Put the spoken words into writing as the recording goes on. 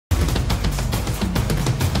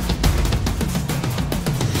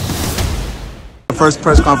first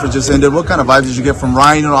press conference just ended. What kind of vibes did you get from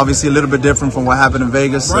Ryan? You know, obviously a little bit different from what happened in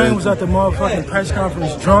Vegas. Ryan was at the motherfucking press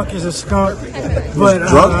conference drunk as a skunk. But,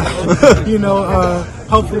 drunk? you know,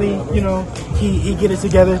 hopefully, you know, he get it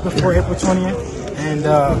together before April 20th. And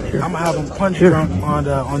I'm going to have him punch drunk on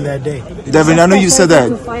that day. Devin, I know you said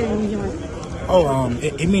that. Oh,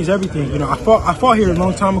 it means everything. You know, I fought here a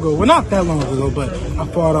long time ago. Well, not that long ago, but I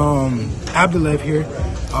fought Abdulev here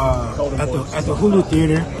at the Hulu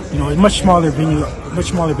Theater. You know, a much smaller venue,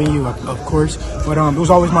 of course. But it was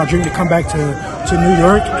always my dream to come back to New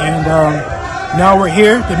York, and now we're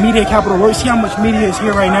here, the media capital of the world. See how much media is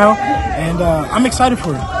here right now, and I'm excited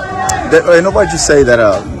for it. I know why'd you say that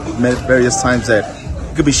various times that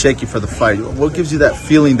it could be shaky for the fight. What gives you that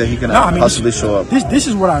feeling that he can possibly show up? This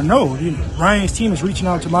is what I know. Ryan's team is reaching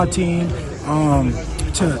out to my team,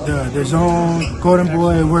 to the Zone, Golden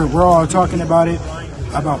Boy. We're all talking about it.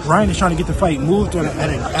 About Ryan is trying to get the fight moved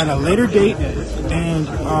at a later date, and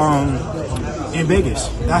in Vegas.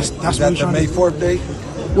 That's what he's trying May 4th date.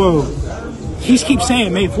 Well, he keeps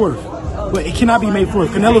saying May 4th, but it cannot be May 4th.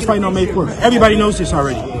 Canelo's fighting on May 4th. Everybody knows this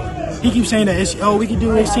already. He keeps saying that we can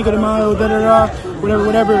do it, Cinco de Mayo,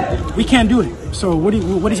 whatever. We can't do it. So what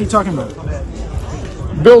is he talking about?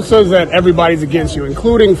 Bill says that everybody's against you,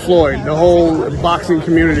 including Floyd, the whole boxing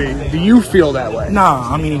community. Do you feel that way?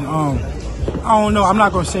 Nah, I mean, I don't know. I'm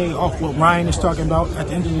not gonna say what Ryan is talking about. At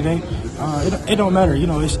the end of the day, it don't matter. You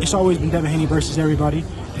know, it's always been Devin Haney versus everybody,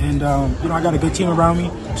 and you know, I got a good team around me.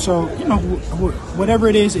 So you know, whatever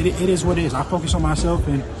it is what it is. I focus on myself,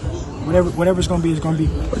 and whatever it's gonna be, it's gonna be.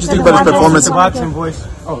 What do you think about his performance? The boxing voice.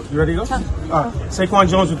 Oh, you ready to go? Saquon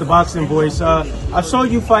Jones with the boxing voice. I saw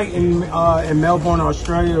you fight in Melbourne,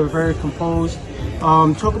 Australia. You were very composed.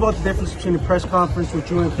 Talk about the difference between the press conference with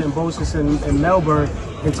you and Kambosos in Melbourne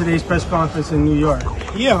and today's press conference in New York.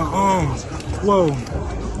 Yeah. Well,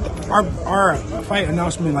 our fight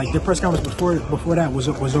announcement, like the press conference before that was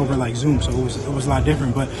over like Zoom, so it was a lot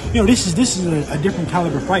different. But you know, this is a different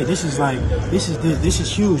caliber fight. This is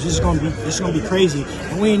huge. This is gonna be crazy.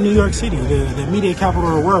 And we're in New York City, the media capital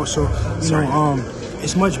of the world. So you know,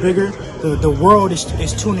 it's much bigger. The world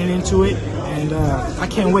is tuning into it, and I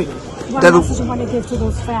can't wait. What message you want to give to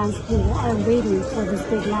those fans who are waiting for this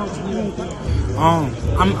big match in Vegas?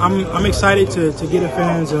 I'm excited to get the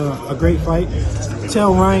fans a great fight.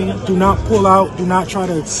 Tell Ryan, do not pull out. Do not try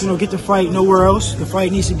to get the fight nowhere else. The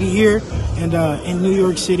fight needs to be here and in New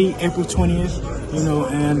York City, April 20th. You know,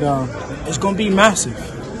 and it's going to be massive.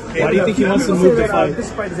 Why do you think he wants to move the fight?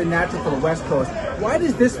 This fight is a natural for the West Coast. Why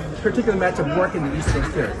does this particular matchup work in the East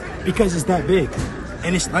Coast here? Because it's that big.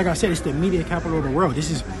 And it's like I said, it's the media capital of the world.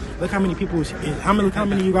 Look how many people, how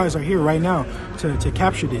many of you guys are here right now to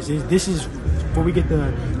capture this. This is where we get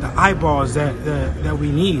the eyeballs that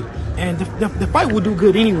we need. And the fight will do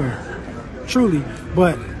good anywhere, truly.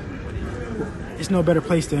 But it's no better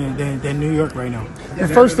place than New York right now. The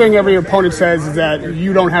first thing every opponent says is that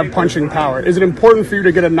you don't have punching power. Is it important for you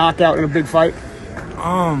to get a knockout in a big fight?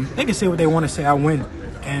 They can say what they want to say. I win,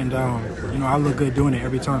 and you know, I look good doing it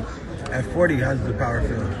every time. At 40, how's the power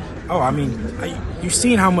feeling? Oh, I mean, you've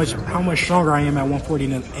seen how much stronger I am at 140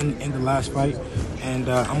 in the last fight, and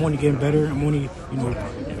I'm only getting better. I'm only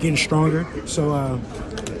getting stronger. So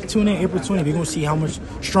tune in April 20th. You're gonna see how much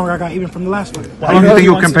stronger I got even from the last fight. How long do you think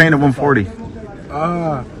you'll campaign at 140?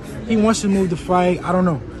 He wants to move the fight. I don't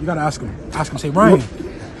know. You gotta ask him. Say, Ryan,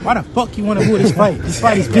 why the fuck you want to move this fight? This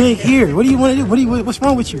fight is big here. What do you want to do? What's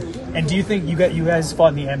wrong with you? And do you think you guys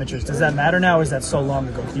fought in the amateurs? Does that matter now, or is that so long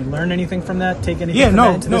ago? Did you learn anything from that? Take anything from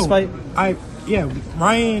that into this fight?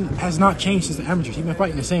 Ryan has not changed since the amateurs. He's been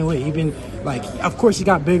fighting the same way. He's been of course he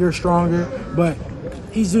got bigger, stronger, but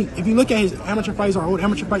if you look at his amateur fights or old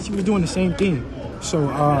amateur fights, he was doing the same thing. So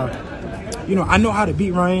I know how to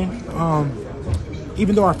beat Ryan.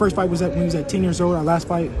 Even though our first fight was when he was at 10 years old, our last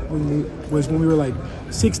fight was when we were like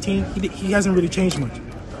 16. He hasn't really changed much.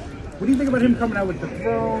 What do you think about him coming out with the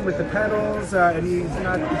throne, with the pedals, and he's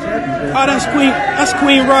not the champion? Oh, that's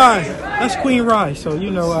Queen Rye. That's Queen Rye. So he's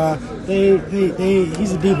a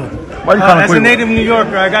diva. Why do you call him as Queen? a native New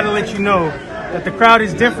Yorker, I got to let you know that the crowd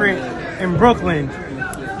is different in Brooklyn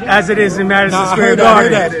as it is in Madison Square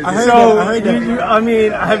Garden. I heard that. I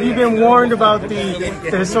mean, have you been warned about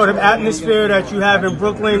the sort of atmosphere that you have in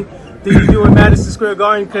Brooklyn that you do in Madison Square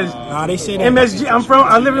Garden? Because they say that MSG,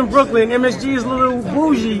 I live in Brooklyn. MSG is a little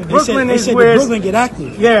bougie. Brooklyn they is said where Brooklyn get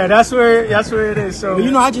active. Yeah, that's where it is. So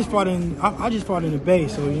but I just fought in the Bay,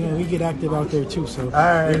 so we get active out there too. So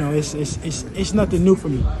it's nothing new for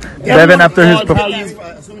me. Devin, after his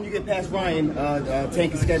assuming you get past Ryan,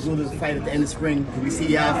 Tank is scheduled to fight at the end of spring. Can we see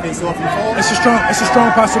y'all face off in the fall? It's a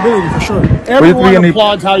strong possibility for sure. Everyone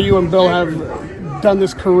applauds how you and Bill have done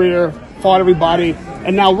this career, fought everybody,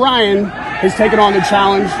 and now Ryan has taken on the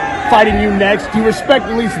challenge, fighting you next. Do you respect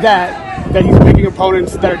at least that he's picking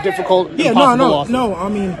opponents that are difficult? Yeah, no. I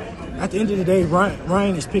mean, at the end of the day,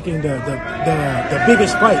 Ryan is picking the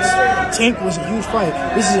biggest fights. Tank was a huge fight.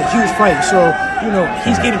 This is a huge fight. So,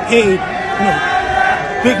 he's getting paid,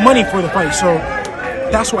 big money for the fight. So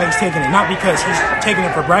that's why he's taking it, not because he's taking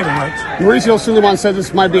it for bragging rights. Mauricio Suleiman said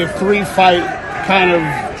this might be a 3-fight kind of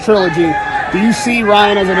trilogy. Do you see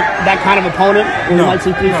Ryan as that kind of opponent? No, might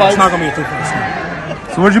see 3 fights? It's not going to be a 3 fights.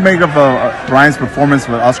 So what did you make of Ryan's performance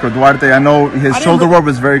with Oscar Duarte? I know his shoulder work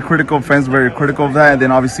was very critical, fans were very critical of that, and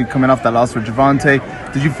then obviously coming off that loss with Gervonta.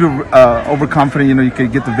 Did you feel overconfident, you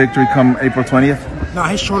could get the victory come April 20th? No,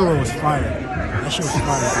 his shoulder work was fire. That shit was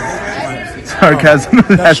fire. Sarcasm.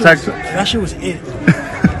 That shit was it.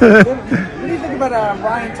 What do you think about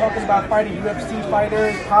Ryan talking about fighting UFC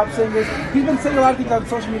fighters, pop singers? He's been saying a lot of things on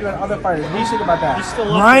social media about other fighters. What do you think about that?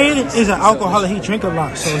 Ryan is an alcoholic. He drink a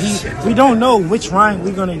lot, so we don't know which Ryan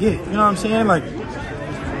we're gonna get. You know what I'm saying? Like,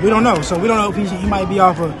 we don't know. So we don't know if he might be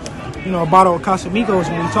off a bottle of Casamigos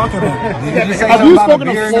when we're talking about him. Have you spoken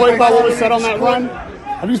to Floyd about what was said on that run?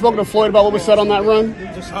 Have you spoken to Floyd about what was said on that run?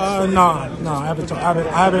 No, I haven't spoken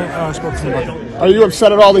to him about that. Are you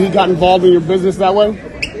upset at all that he got involved in your business that way?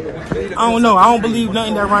 I don't know. I don't believe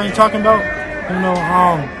nothing that Ryan talking about.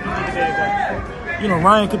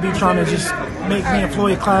 Ryan could be trying to just make me and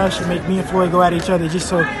Floyd clash and make me and Floyd go at each other just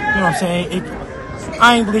so, you know what I'm saying?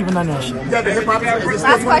 I ain't believing none of that shit. Yeah, the hip-hop is it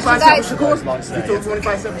still 25 cents for Shakur? You still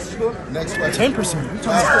 25 cents for Shakur? Next question. 10%.